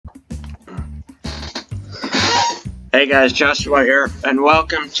Hey guys, Joshua here, and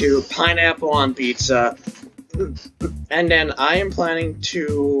welcome to Pineapple on Pizza. And then I am planning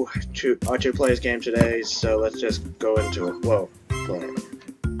to play this game today, so let's just go into it. Whoa, play.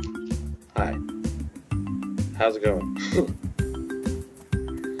 Hi. How's it going?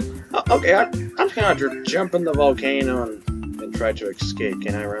 Okay, I'm just gonna jump in the volcano and try to escape.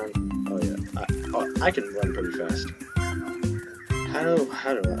 Can I run? Oh yeah, I can run pretty fast. How do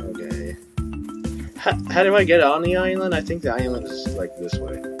I? Okay. How do I get on the island? I think the island is like this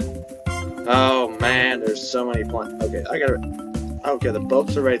way. Oh man, there's so many plants. Okay, okay, the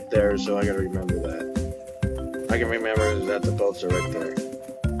boats are right there, so I gotta remember that. I can remember that the boats are right there.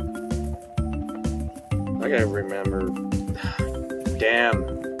 I gotta remember. Damn.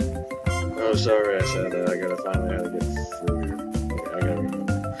 Oh, sorry I said that. I gotta find out how to get through here. Okay,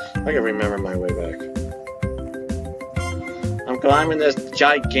 I gotta remember my way back. I'm climbing this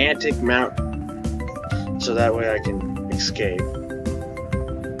gigantic mountain, so that way I can escape.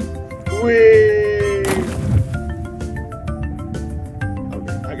 Whee!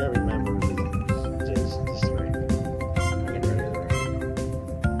 Okay, I gotta remember this way.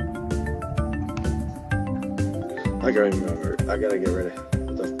 I gotta remember. I gotta get rid of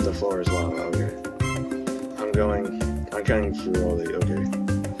the floor is lava. Okay. I'm going through all the. Okay.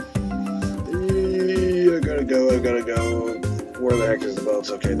 I gotta go. Where the heck is the boats?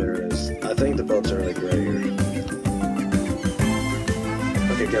 Okay, there it is. I think the boats are like right here.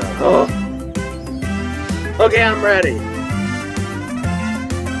 Okay, go. Oh. Okay, I'm ready.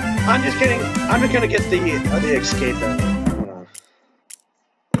 I'm just kidding. I'm just gonna get the escape out. Hold on.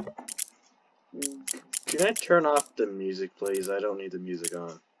 Can I turn off the music, please? I don't need the music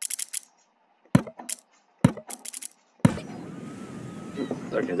on.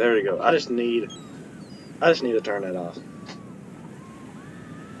 Okay, there we go. I just need to turn that off.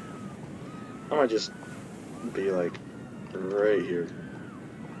 I might just be like right here.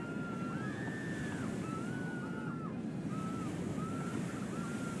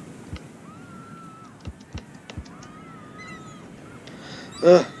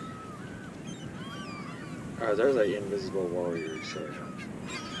 Ugh. Alright, there's that invisible warrior. Sorry.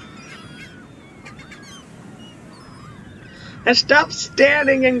 And stop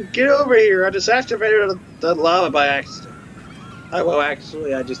standing and get over here! I just activated the lava by accident. Well,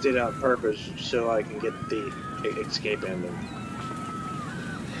 actually, I just did it on purpose so I can get the escape ending.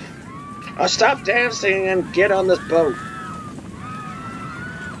 I'll stop dancing and get on this boat.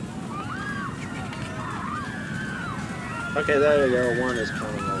 Okay, there you go. One is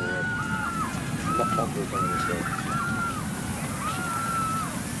coming over. Hopefully coming this way.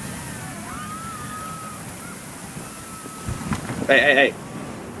 Hey.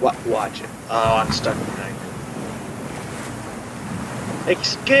 Watch it. Oh, I'm stuck behind you.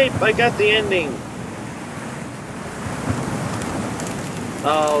 Escape! I got the ending!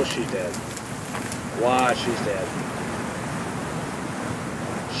 Oh, she's dead. Wow, she's dead.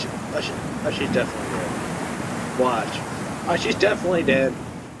 She's definitely dead. Watch. Oh, she's definitely dead.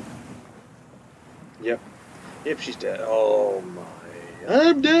 Yep, she's dead. Oh my.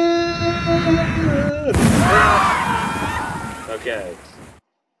 I'm dead!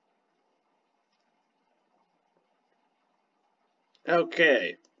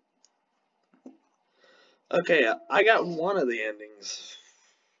 Okay. Okay, I got one of the endings.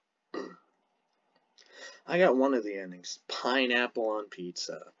 Pineapple on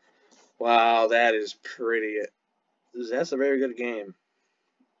pizza. Wow, that is pretty. That's a very good game.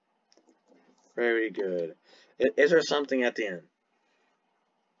 Very good. Is there something at the end?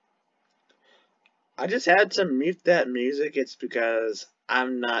 I just had to mute that music. It's because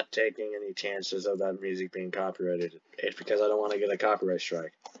I'm not taking any chances of that music being copyrighted. It's because I don't want to get a copyright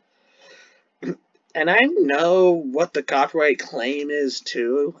strike. And I know what the copyright claim is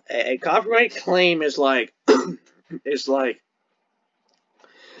too. A copyright claim is like it's like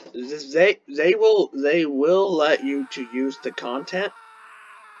they will let you to use the content.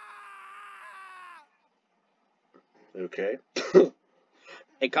 Okay.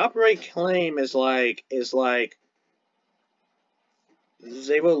 A copyright claim is like they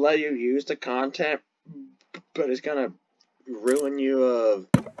will let you use the content, but it's gonna ruin you of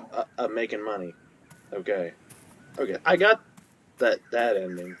making money. Okay, I got that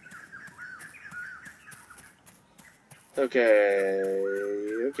ending. Okay,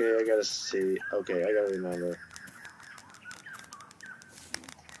 I gotta see. Okay, I gotta remember.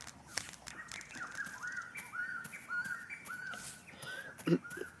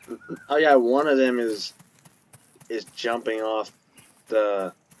 Oh yeah, one of them is jumping off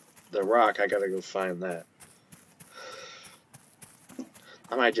the rock. I gotta go find that.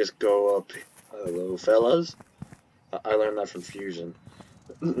 I might just go up. Hello, fellas. I learned that from Fusion.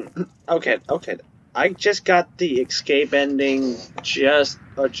 Okay. I just got the escape ending. Just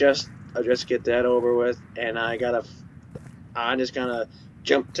get that over with, and I'm just gonna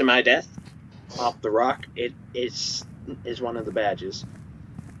jump to my death off the rock. It's one of the badges.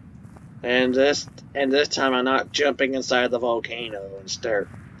 And this time I'm not jumping inside the volcano and start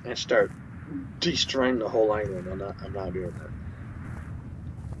destroying the whole island. I'm not doing that.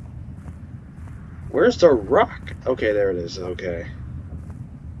 Where's the rock? Okay, there it is. Okay.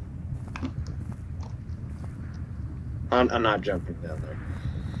 I'm not jumping down there.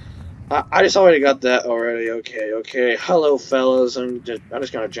 I just already got that already. Okay. Hello, fellas. I'm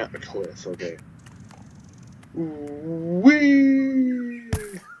just gonna jump a cliff. Okay. Whee!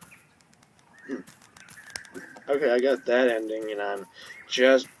 Okay, I got that ending, and I'm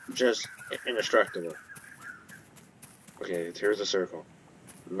just indestructible. Okay, here's the circle.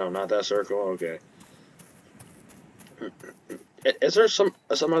 No, not that circle. Okay. Is there some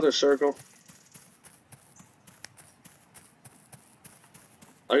other circle?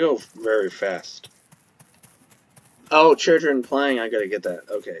 I go very fast. Oh, children playing. I gotta get that.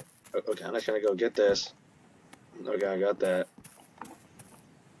 Okay. Okay, I'm just gonna go get this. Okay, I got that.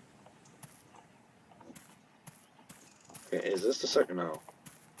 Okay, is this the second? No.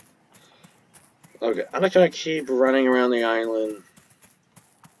 Okay, I'm not gonna keep running around the island.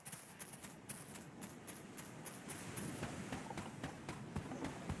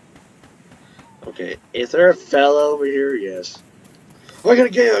 Okay, is there a fellow over here? Yes. Oh, I gotta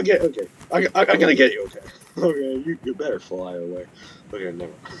get you. Okay. I'm gonna get you. Okay. Okay, you better fly away. Okay,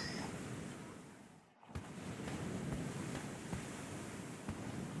 never.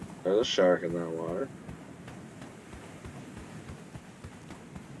 There's a shark in that water.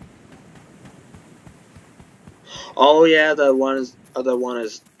 Oh yeah, the one is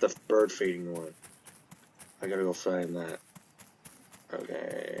the bird feeding one. I gotta go find that.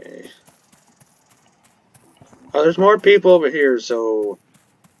 Okay. Oh, there's more people over here, so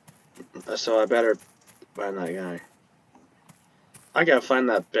I better find that guy. I gotta find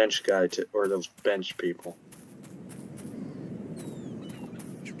that bench guy or those bench people.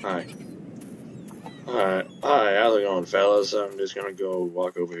 Hi. Hi, how's it going, fellas? I'm just gonna go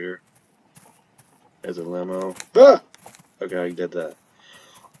walk over here. There's a limo. Ah! Okay, I did that.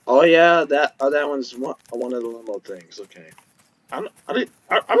 Oh yeah, that one's one of the limo things. Okay, I'm gonna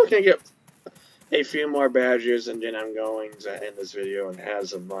get a few more badges, and then I'm going to end this video and have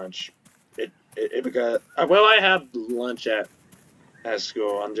some lunch. Because well, I have lunch at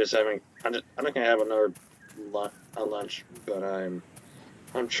school. I'm not gonna have another lunch, but I'm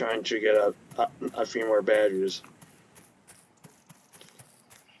trying to get a few more badges.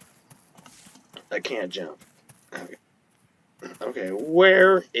 I can't jump. Okay. Okay,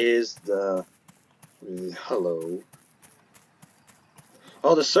 where is the hello?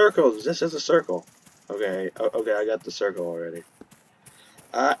 Oh, the circle. This is a circle. Okay, okay, I got the circle already.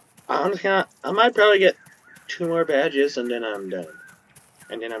 I might probably get 2 more badges, and then I'm done.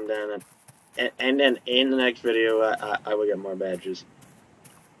 And then I'm done. And then in the next video, I will get more badges.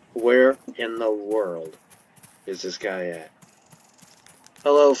 Where in the world is this guy at?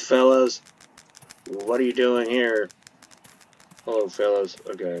 Hello, fellas. What are you doing here? Hello, fellas.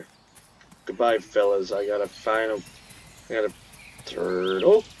 Okay. Goodbye, fellas. I got a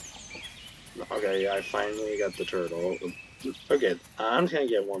turtle. Okay, I finally got the turtle. Okay, I'm just gonna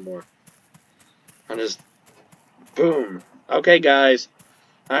get one more. I'm just... Boom. Okay, guys.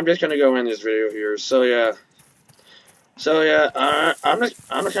 I'm just gonna go end this video here. So, yeah. I'm just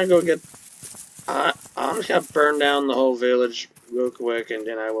gonna go get... I'm just gonna burn down the whole village real quick, and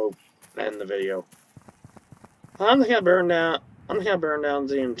then I will end the video. I'm just gonna burn down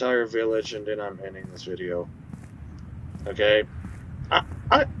the entire village, and then I'm ending this video. Okay?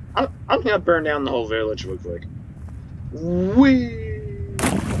 I'm gonna burn down the whole village real quick. Whee!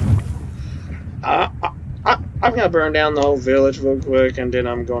 I'm gonna burn down the whole village real quick, and then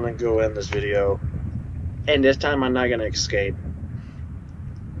I'm gonna go end this video. And this time I'm not gonna escape.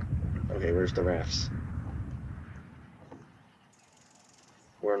 Okay, where's the rafts?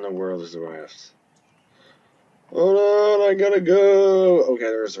 Where in the world is the rafts? Hold on, I gotta go. Okay,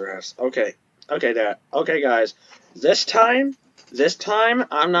 there's the rafts. Okay, guys. This time,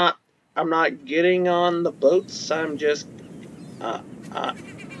 I'm not getting on the boats. I'm just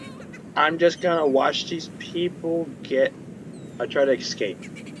gonna watch these people try to escape.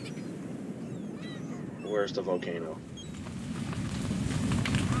 Where's the volcano?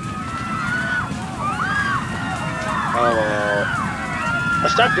 Oh,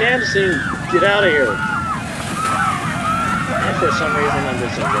 stop dancing! Get out of here! And for some reason, I'm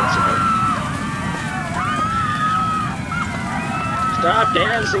just invincible. Stop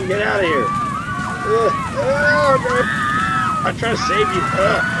dancing, get out of here. Oh, no. I'm trying to save you.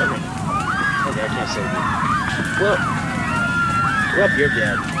 Okay. Okay, I can't save you. Well, you're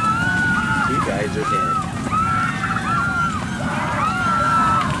dead. You guys are dead.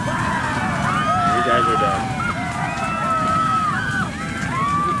 You guys are dead.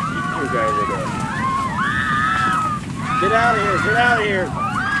 You guys are dead. Get out of here, get out of here.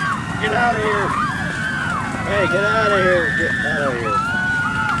 Get out of here. Hey, get out of here. Get out of here.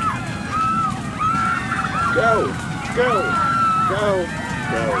 Go. Go. Go.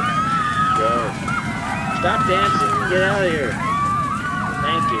 Go. Go. Stop dancing and get out of here.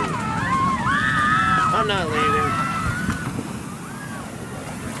 Thank you. I'm not leaving.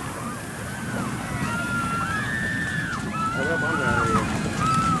 I hope I'm out of here.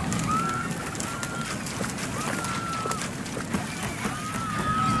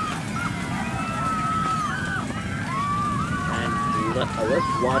 And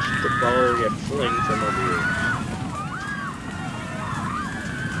let's watch the ball get flinged from over here.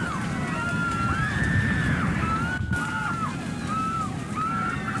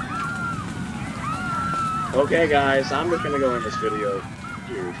 Okay, guys, I'm just gonna go in this video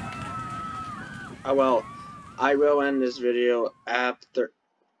here. Well, I will end this video after.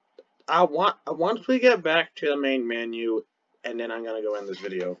 Once we get back to the main menu, and then I'm gonna go end this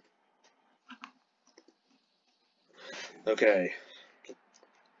video. Okay.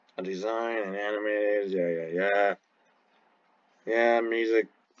 A design and animated, yeah, music,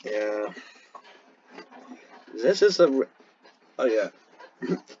 yeah. This is a. Oh yeah.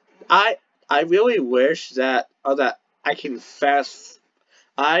 I really wish that I can fast.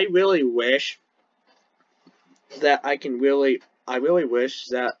 I really wish that I can really. I really wish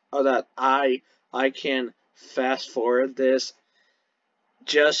that I can fast forward this,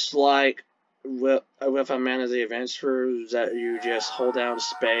 just like with a Man of the Adventures, that you just hold down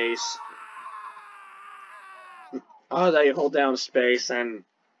space. Oh, that you hold down space and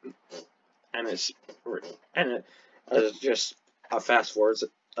it's just a fast forwards.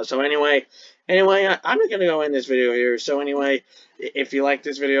 So anyway, I'm not gonna go in this video here. So anyway, if you like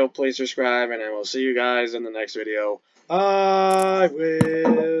this video, please subscribe, and I will see you guys in the next video. I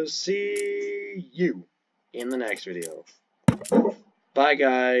will see you in the next video. Bye,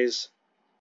 guys.